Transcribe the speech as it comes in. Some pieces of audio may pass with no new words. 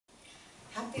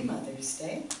Happy Mother's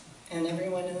Day, and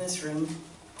everyone in this room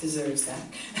deserves that,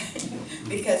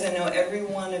 because I know every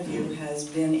one of you has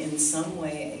been in some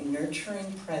way a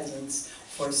nurturing presence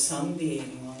for some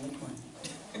being on the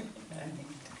planet.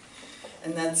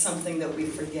 And that's something that we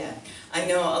forget. I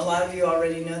know a lot of you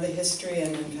already know the history,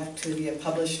 and in fact Tuvia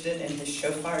published it in his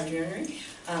Shofar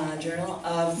journal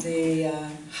of the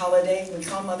holiday we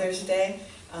call Mother's Day.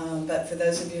 But for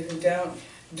those of you who don't,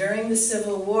 during the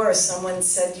Civil War, someone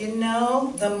said, you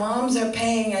know, the moms are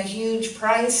paying a huge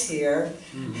price here.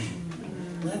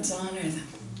 Let's honor them.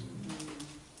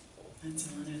 Let's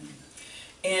honor them.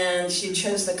 And she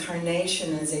chose the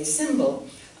carnation as a symbol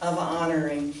of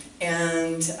honoring.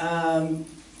 And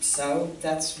so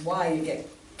that's why you get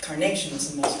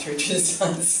carnations in most churches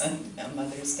on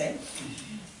Mother's Day.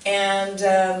 And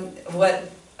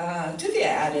what Tuvia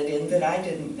added in that I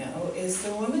didn't know is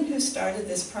the woman who started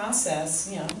this process,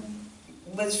 you know,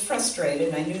 was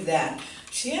frustrated, I knew that.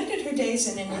 She ended her days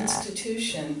in an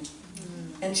institution,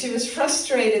 and she was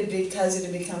frustrated because it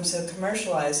had become so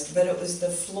commercialized, but it was the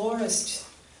Florist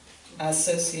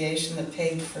Association that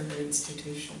paid for her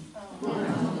institution.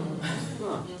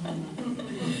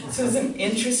 So it was an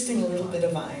interesting little bit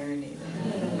of irony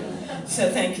there. So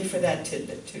thank you for that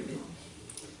tidbit, Tuvia.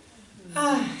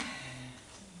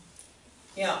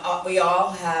 You know, we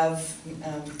all have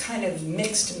kind of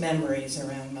mixed memories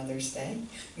around Mother's Day.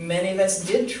 Many of us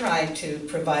did try to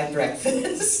provide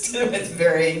breakfast with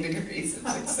varying degrees of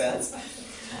success.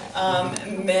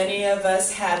 Many of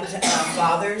us had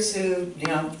fathers who, you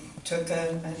know, took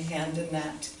a hand in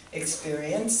that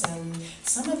experience, and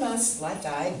some of us, like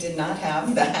I, did not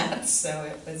have that, so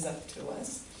it was up to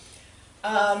us.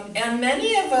 And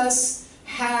many of us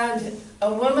had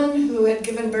a woman who had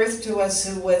given birth to us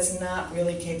who was not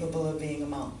really capable of being a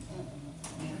mom.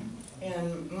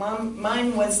 And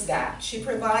mine was that. She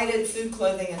provided food,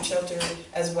 clothing, and shelter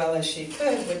as well as she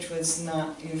could, which was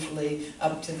not usually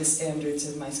up to the standards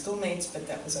of my schoolmates, but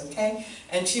that was okay.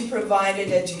 And she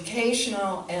provided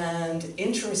educational and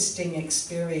interesting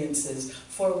experiences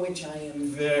for which I am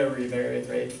very, very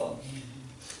grateful.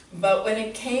 But when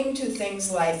it came to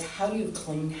things like how do you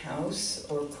clean house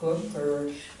or cook or,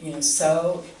 you know,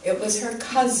 sew, it was her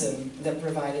cousin that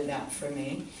provided that for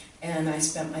me. And I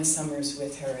spent my summers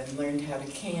with her and learned how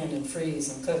to can and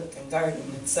freeze and cook and garden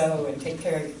and sew and take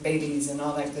care of babies and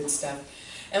all that good stuff.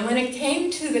 And when it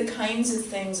came to the kinds of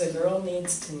things a girl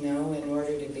needs to know in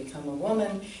order to become a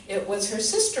woman, it was her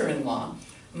sister-in-law,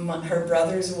 her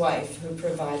brother's wife, who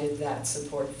provided that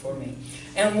support for me.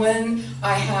 And when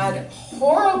I had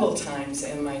horrible times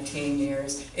in my teen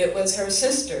years, it was her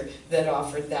sister that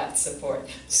offered that support.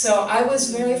 So I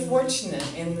was very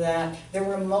fortunate in that there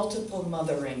were multiple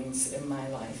motherings in my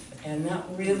life, and that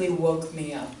really woke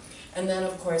me up. And then,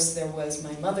 of course, there was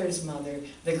my mother's mother,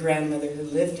 the grandmother who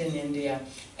lived in India.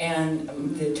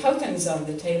 And the tokens on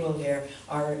the table here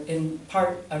are in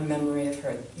part a memory of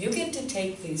her. You get to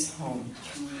take these home.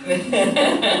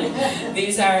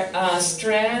 These are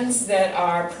strands that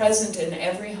are present in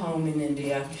every home in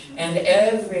India. And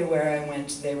everywhere I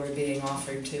went, they were being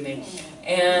offered to me.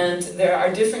 And there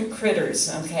are different critters,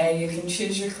 okay? You can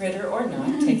choose your critter or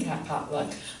not, take that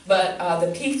potluck. But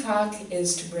the peacock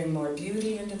is to bring more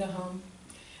beauty into the home.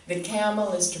 The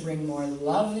camel is to bring more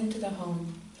love into the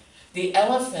home. The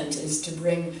elephant is to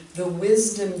bring the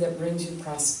wisdom that brings you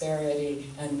prosperity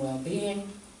and well-being.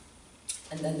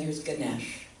 And then there's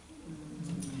Ganesh.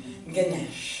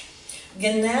 Ganesh.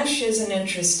 Ganesh is an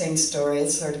interesting story.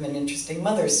 It's sort of an interesting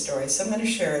mother's story, so I'm going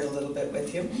to share it a little bit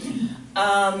with you.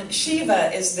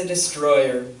 Shiva is the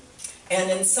destroyer. And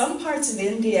in some parts of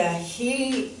India,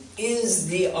 he is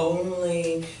the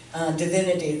only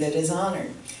divinity that is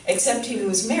honored. Except he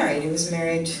was married. He was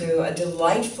married to a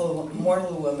delightful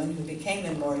mortal woman who became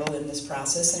immortal in this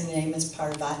process. Her name is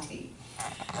Parvati.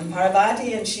 And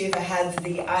Parvati and Shiva had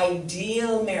the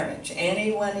ideal marriage.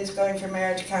 Anyone who's going for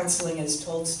marriage counseling has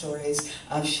told stories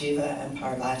of Shiva and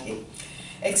Parvati.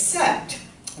 Except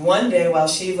one day while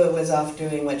Shiva was off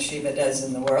doing what Shiva does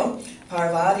in the world,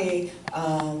 Parvati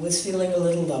was feeling a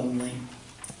little lonely.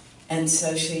 And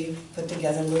so she put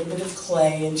together a little bit of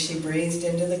clay, and she breathed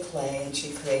into the clay, and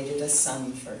she created a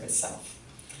son for herself.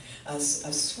 A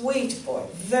sweet boy,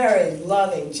 very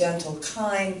loving, gentle,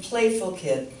 kind, playful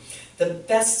kid. The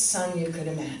best son you could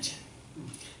imagine.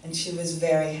 And she was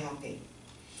very happy.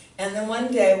 And then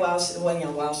one day, while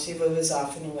Shiva was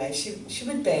off and away, she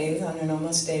would bathe on an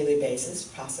almost daily basis,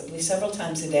 possibly several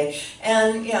times a day.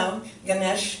 And, you know,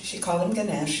 Ganesh, she called him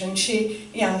Ganesh, and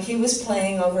he was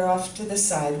playing over off to the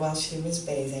side while she was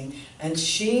bathing. And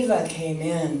Shiva came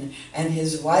in, and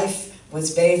his wife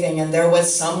was bathing, and there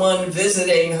was someone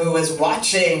visiting who was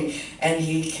watching, and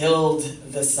he killed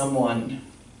the someone,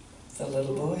 the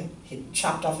little boy. He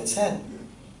chopped off his head.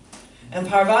 And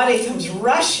Parvati comes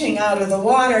rushing out of the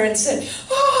water and said,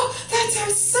 "Oh, that's our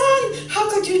son! How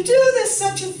could you do this,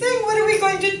 such a thing? What are we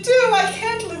going to do? I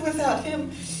can't live without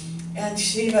him." And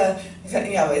Shiva,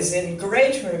 is in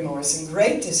great remorse and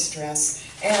great distress.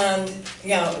 And,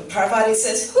 Parvati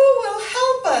says, "Who will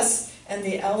help us?" And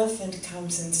the elephant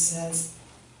comes and says,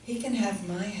 "He can have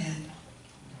my head."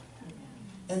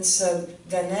 And so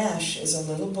Ganesh is a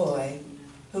little boy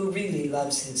who really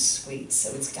loves his sweets,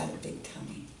 so he's got a big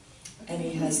tummy. And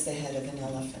he has the head of an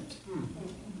elephant.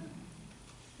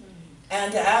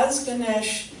 And as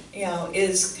Ganesh,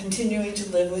 is continuing to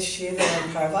live with Shiva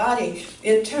and Parvati,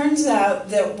 it turns out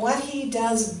that what he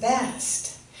does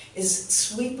best is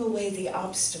sweep away the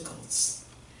obstacles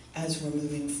as we're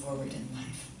moving forward in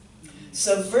life.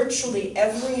 So virtually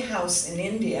every house in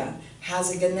India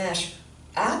has a Ganesh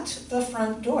at the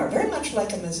front door, very much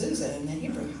like a mezuzah in the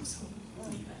Hebrew household.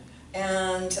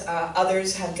 And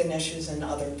others have Ganeshas in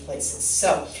other places.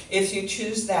 So if you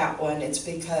choose that one, it's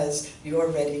because you're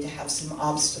ready to have some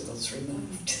obstacles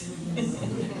removed.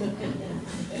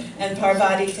 And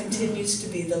Parvati continues to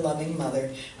be the loving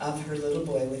mother of her little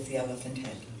boy with the elephant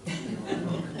head.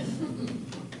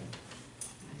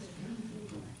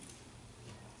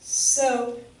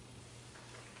 So,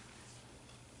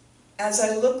 as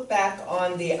I look back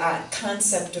on the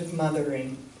concept of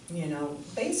mothering,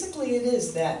 basically it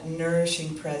is that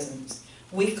nourishing presence.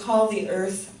 We call the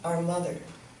earth our mother.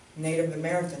 Native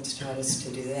Americans taught us to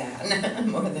do that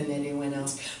more than anyone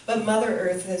else. But Mother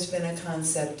Earth has been a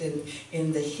concept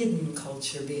in the hidden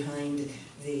culture behind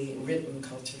the written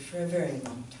culture for a very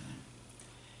long time.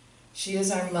 She is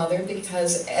our mother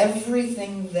because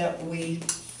everything that we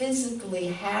physically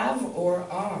have or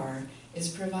are is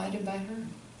provided by her.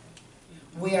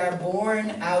 We are born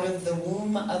out of the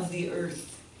womb of the earth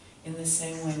in the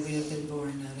same way we have been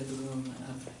born out of the womb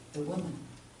of the woman.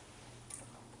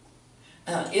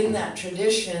 In that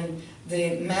tradition,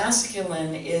 the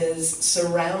masculine is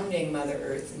surrounding Mother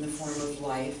Earth in the form of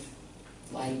life,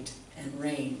 light, and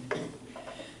rain.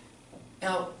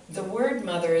 Now, the word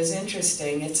mother is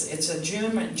interesting. It's a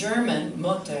German,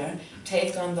 Mutter,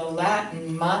 take on the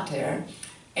Latin mater,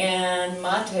 and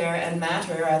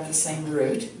matter are the same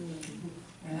root,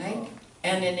 right?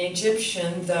 And in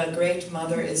Egyptian, the great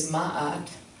mother is Ma'at.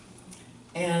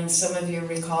 And some of you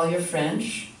recall your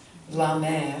French, la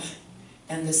mère,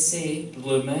 and the sea,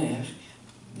 le mer.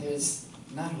 There's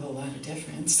not a whole lot of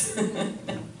difference.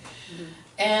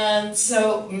 And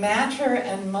so matter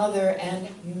and mother and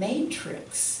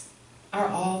matrix are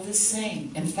all the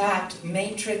same. In fact,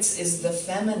 matrix is the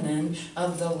feminine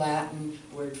of the Latin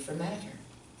word for matter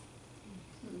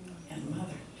and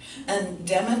mother. And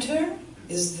Demeter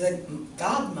is the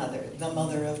godmother, the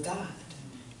mother of God.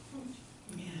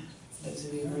 Yeah, those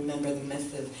of you who remember the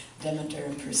myth of Demeter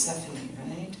and Persephone,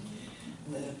 right?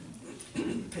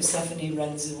 Persephone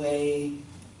runs away,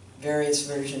 various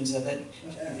versions of it.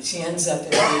 She ends up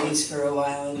in Hades for a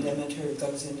while, and Demeter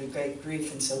goes into great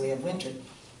grief, and so we have winter.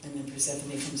 And then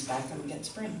Persephone comes back and we get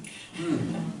spring.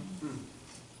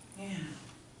 Yeah.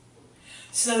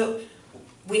 So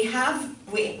we have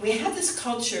this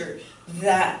culture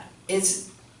that has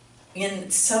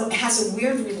a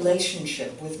weird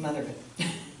relationship with motherhood.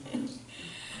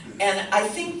 And I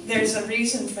think there's a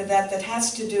reason for that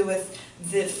has to do with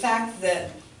the fact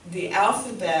that the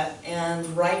alphabet and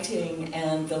writing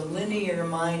and the linear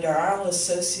mind are all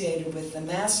associated with the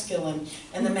masculine,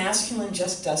 and the masculine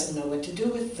just doesn't know what to do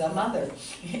with the mother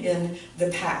in the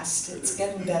past. It's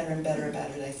getting better and better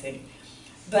about it, I think.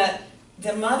 But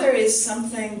the mother is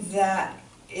something that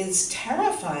is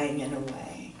terrifying in a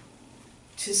way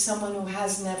to someone who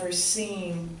has never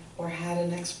seen or had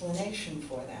an explanation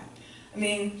for that. I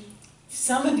mean,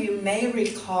 some of you may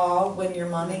recall when your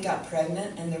mommy got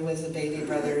pregnant and there was a baby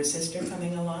brother or sister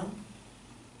coming along,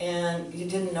 and you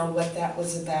didn't know what that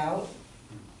was about,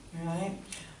 right?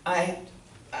 I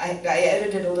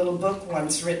edited a little book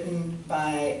once written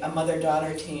by a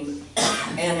mother-daughter team,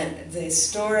 and the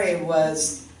story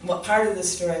was, part of the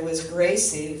story was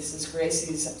Gracie. This is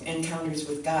Gracie's encounters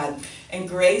with God, and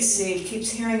Gracie keeps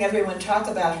hearing everyone talk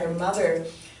about her mother.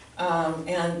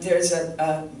 And there's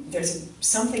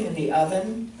something in the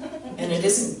oven, and it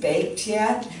isn't baked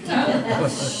yet.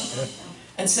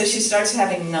 And so she starts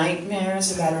having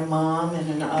nightmares about her mom in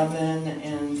an oven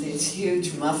and these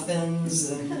huge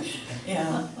muffins, and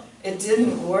it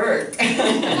didn't work.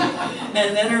 And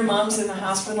then her mom's in the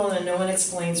hospital, and no one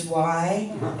explains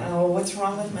why. Oh, what's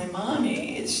wrong with my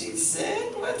mommy? Is she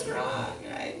sick? What's wrong,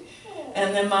 right?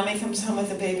 And then mommy comes home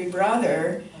with a baby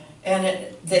brother,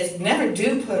 and they never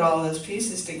do put all those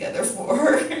pieces together for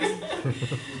her.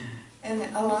 And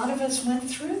a lot of us went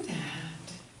through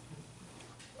that,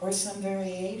 or some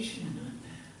variation on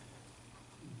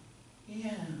that.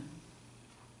 Yeah.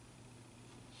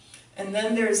 And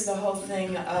then there's the whole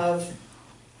thing of,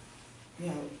 you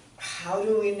know, how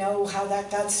do we know how that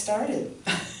got started?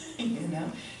 You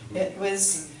know, it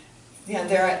was, yeah,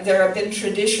 there have been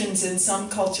traditions in some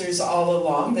cultures all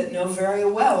along that know very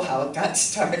well how it got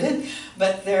started,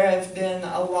 but there have been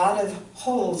a lot of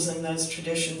holes in those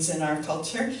traditions in our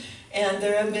culture, and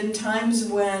there have been times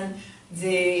when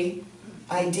the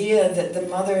idea that the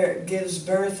mother gives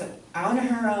birth on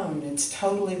her own, it's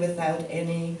totally without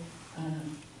any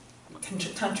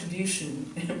contribution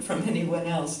from anyone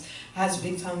else, has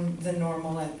become the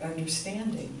normal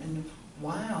understanding. And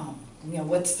wow, you know,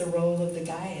 what's the role of the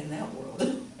guy in that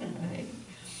world? Right?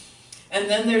 And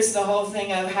then there's the whole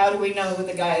thing of how do we know who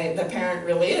the parent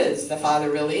really is, the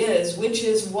father really is, which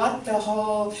is what the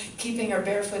whole keeping her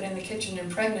barefoot in the kitchen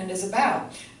and pregnant is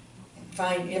about.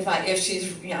 If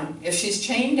she's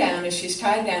chained down, if she's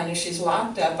tied down, if she's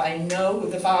locked up, I know who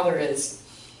the father is.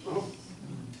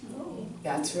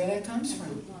 That's where that comes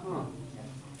from.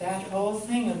 That whole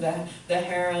thing of the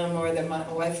harem, or the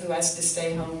wife who has to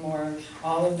stay home, or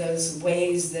all of those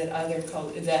ways that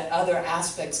other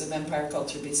aspects of empire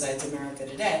culture besides America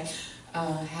today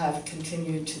have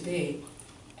continued to be.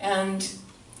 And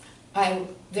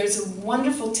there's a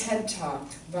wonderful TED talk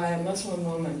by a Muslim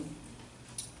woman.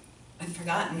 I've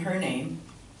forgotten her name,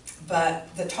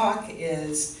 but the talk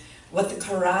is what the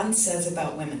Quran says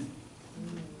about women.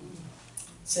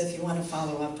 So if you want to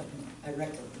follow up, I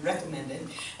recommend it.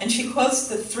 And she quotes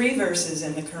the 3 verses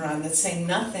in the Quran that say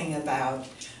nothing about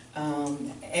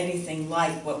anything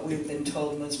like what we've been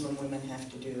told Muslim women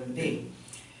have to do and be.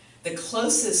 The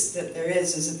closest that there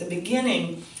is at the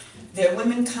beginning, the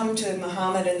women come to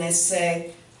Muhammad and they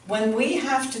say, when we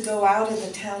have to go out of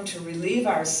the town to relieve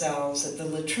ourselves at the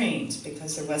latrines,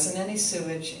 because there wasn't any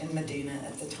sewage in Medina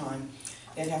at the time,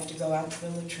 they'd have to go out to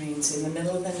the latrines in the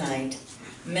middle of the night.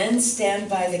 Men stand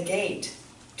by the gate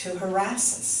to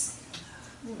harass us.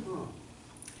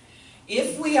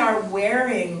 If we are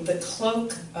wearing the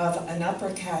cloak of an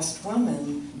upper caste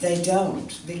woman, they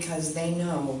don't, because they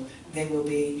know they will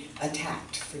be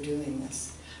attacked for doing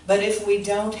this. But if we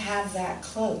don't have that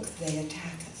cloak, they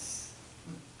attack us.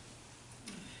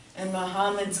 And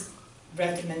Muhammad's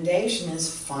recommendation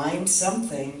is find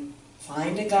something,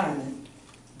 find a garment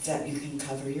that you can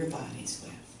cover your bodies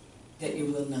with, that you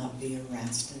will not be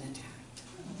harassed and attacked.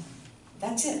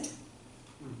 That's it.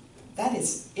 That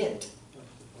is it.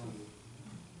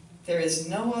 There is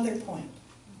no other point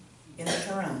in the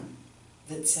Quran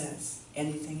that says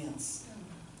anything else.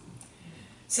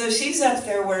 So she's up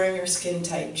there wearing her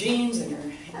skin-tight jeans and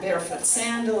her barefoot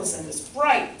sandals and this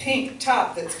bright pink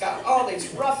top that's got all these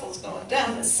ruffles going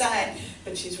down the side,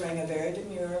 but she's wearing a very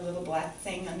demure little black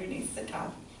thing underneath the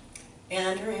top.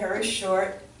 And her hair is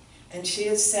short, and she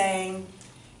is saying,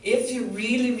 if you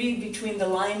really read between the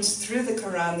lines through the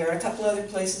Quran, there are a couple other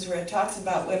places where it talks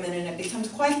about women, and it becomes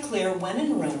quite clear, when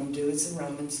in Rome, do as the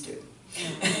Romans do.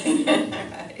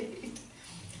 Right?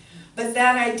 But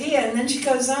that idea, and then she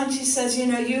goes on, she says, you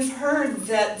know, you've heard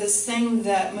that this thing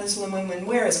that Muslim women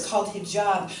wear is called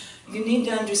hijab. You need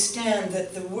to understand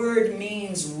that the word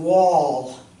means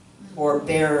wall or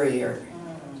barrier.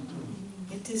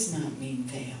 It does not mean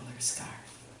veil or scarf.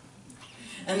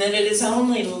 And then it is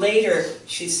only later,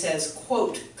 she says,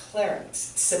 quote, clerics,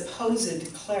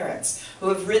 supposed clerics, who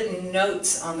have written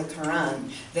notes on the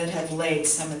Quran that have laid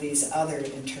some of these other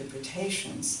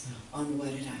interpretations on what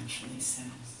it actually says.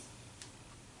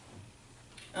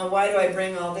 Now, why do I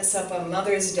bring all this up on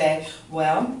Mother's Day?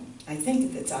 Well, I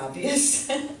think it's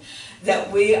obvious that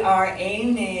we are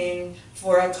aiming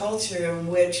for a culture in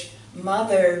which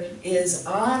Mother is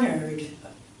honored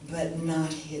but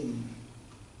not hidden,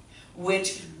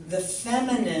 which the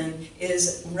feminine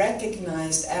is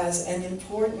recognized as an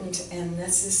important and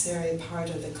necessary part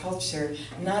of the culture,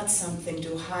 not something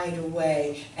to hide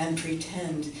away and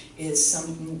pretend is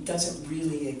something doesn't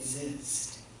really exist.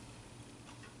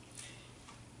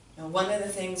 Now, one of the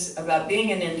things about being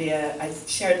in India, I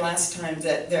shared last time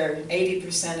that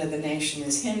 80% of the nation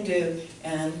is Hindu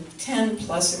and 10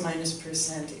 plus or minus %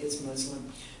 is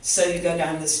Muslim. So you go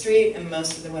down the street and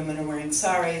most of the women are wearing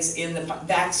saris. In the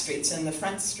back streets, in the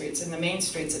front streets, in the main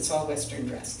streets it's all Western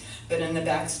dress. But in the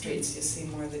back streets you see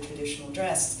more of the traditional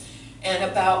dress. And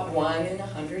about 1 in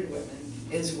 100 women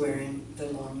is wearing the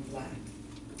long black.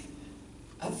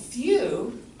 A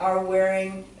few are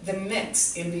wearing the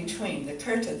mix in between, the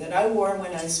kurta that I wore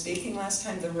when I was speaking last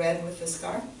time, the red with the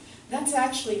scarf. That's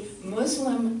actually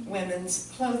Muslim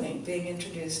women's clothing being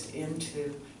introduced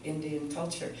into Indian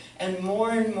culture. And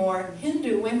more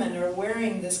Hindu women are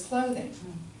wearing this clothing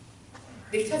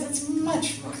because it's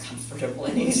much more comfortable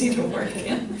and easy to work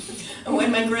in. And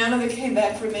when my grandmother came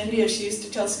back from India, she used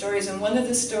to tell stories, and one of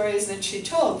the stories that she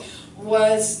told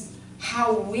was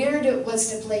how weird it was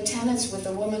to play tennis with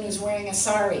a woman who's wearing a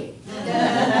sari.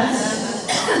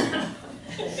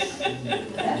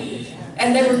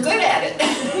 And they were good at it.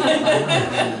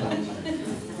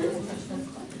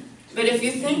 But if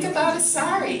you think about a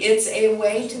sari, it's a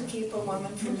way to keep a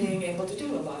woman from being able to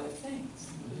do a lot of things.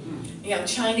 You know,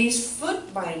 Chinese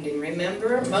foot binding,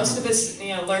 remember? Most of us,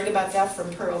 learned about that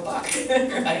from Pearl Buck,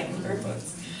 right, in her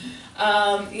books.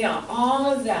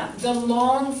 All of that. The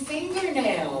long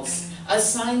fingernails, a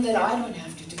sign that I don't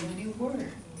have to do any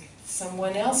work.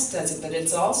 Someone else does it, but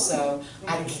it's also,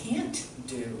 I can't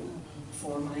do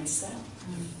for myself.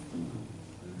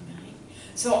 Right?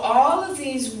 So all of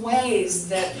these ways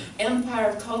that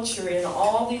empire culture in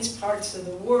all these parts of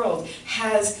the world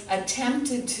has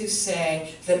attempted to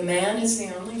say the man is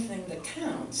the only thing that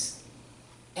counts,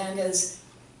 and has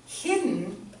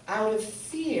hidden out of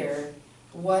fear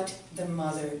what the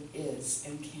mother is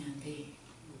and can be,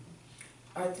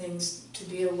 are things to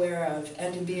be aware of,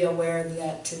 and to be aware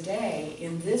that today,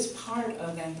 in this part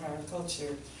of empire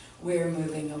culture, we're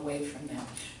moving away from that.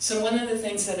 So one of the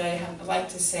things that I like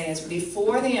to say is,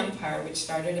 before the empire, which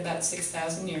started about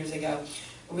 6,000 years ago,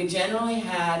 we generally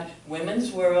had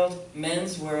women's world,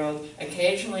 men's world.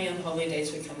 Occasionally on holy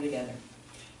days we come together.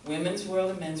 Women's world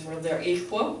and men's world, they're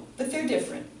equal, but they're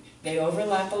different. They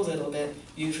overlap a little bit,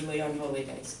 usually on holy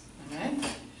days. All right?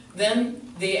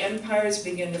 Then the empires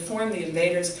begin to form, the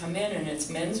invaders come in, and it's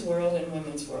men's world and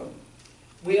women's world.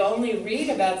 We only read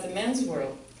about the men's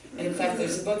world. And in fact,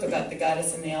 there's a book about the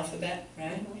goddess in the alphabet,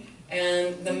 right?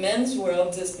 And the men's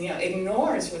world just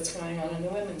ignores what's going on in the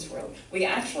women's world. We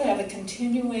actually have a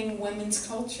continuing women's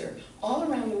culture all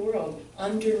around the world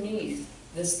underneath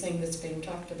this thing that's being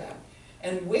talked about.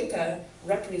 And Wicca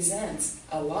represents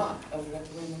a lot of what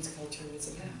women's culture is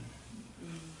about.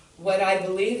 What I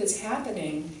believe is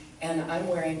happening, and I'm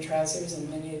wearing trousers and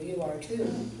many of you are too,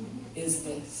 is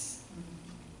this.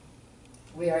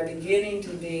 We are beginning to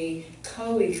be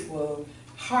co-equal,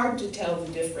 hard to tell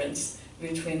the difference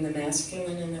between the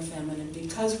masculine and the feminine,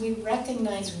 because we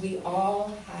recognize we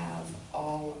all have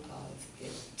all of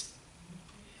it.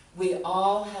 We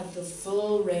all have the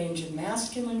full range of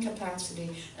masculine capacity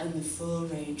and the full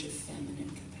range of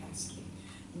feminine capacity.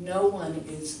 No one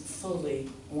is fully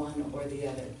one or the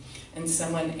other. And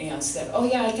someone said, oh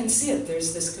yeah, I can see it.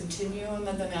 There's this continuum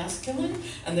of the masculine,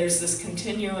 and there's this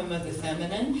continuum of the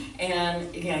feminine,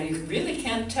 and you really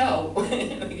can't tell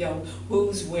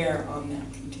who's where on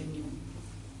that continuum.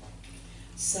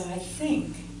 So I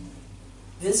think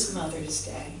this Mother's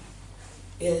Day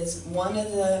is one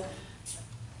of the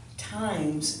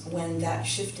times when that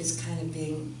shift is kind of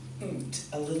being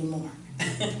a little more.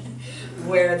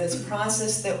 Where this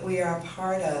process that we are a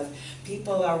part of,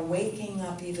 people are waking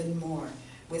up even more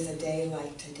with a day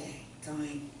like today,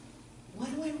 going,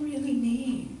 what do I really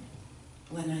mean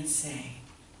when I say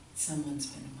someone's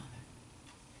been a mother?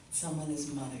 Someone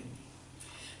has mothered me.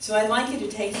 So I'd like you to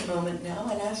take a moment now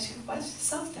and ask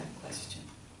yourself that question.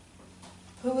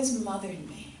 Who has mothered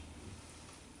me?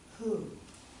 Who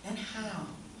and how?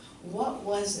 What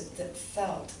was it that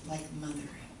felt like mothering?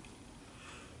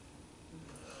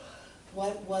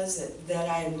 What was it that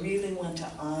I really want to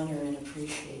honor and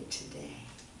appreciate today?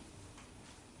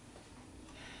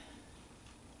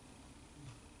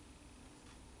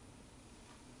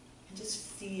 And just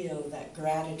feel that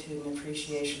gratitude and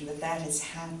appreciation that that has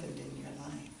happened in your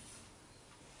life.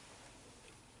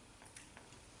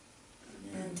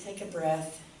 And take a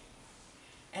breath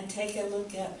and take a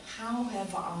look at, how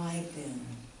have I been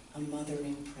a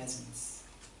mothering presence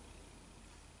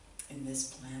in this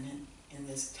planet, in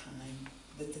this time,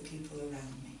 with the people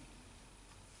around me?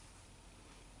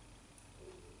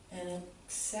 And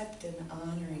accept and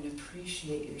honor and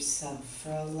appreciate yourself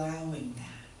for allowing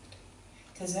that.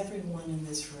 Because everyone in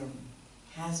this room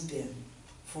has been,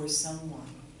 for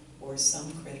someone or some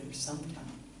critter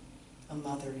sometime, a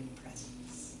mothering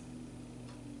presence.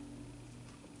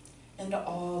 And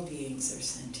all beings are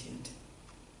sentient.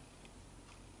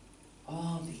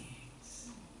 All beings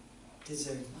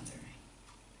deserve mothering.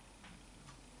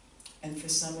 And for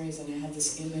some reason I have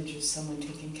this image of someone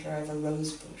taking care of a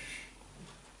rose bush.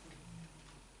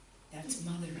 That's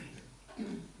mothering,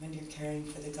 when you're caring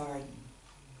for the garden.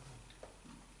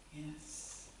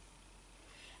 Yes.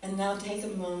 And now take a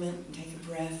moment, take a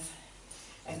breath,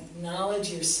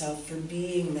 acknowledge yourself for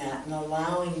being that and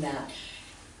allowing that,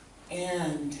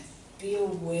 and be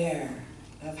aware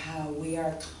of how we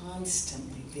are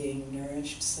constantly being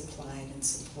nourished, supplied, and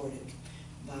supported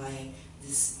by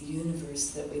this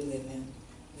universe that we live in,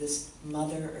 this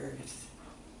Mother Earth,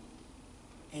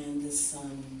 and the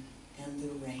sun, and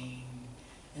the rain,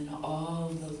 and all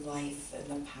the life and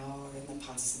the power and the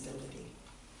possibility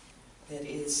that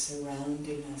is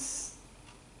surrounding us,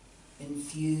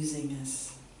 infusing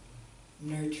us,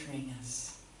 nurturing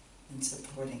us, and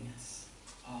supporting us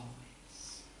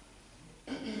always.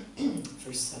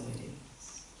 For so it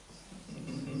is.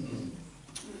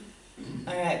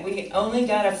 All right, we only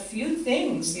got a few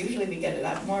things. Usually we get a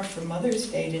lot more for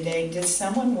Mother's Day today. Does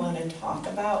someone want to talk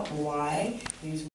about why these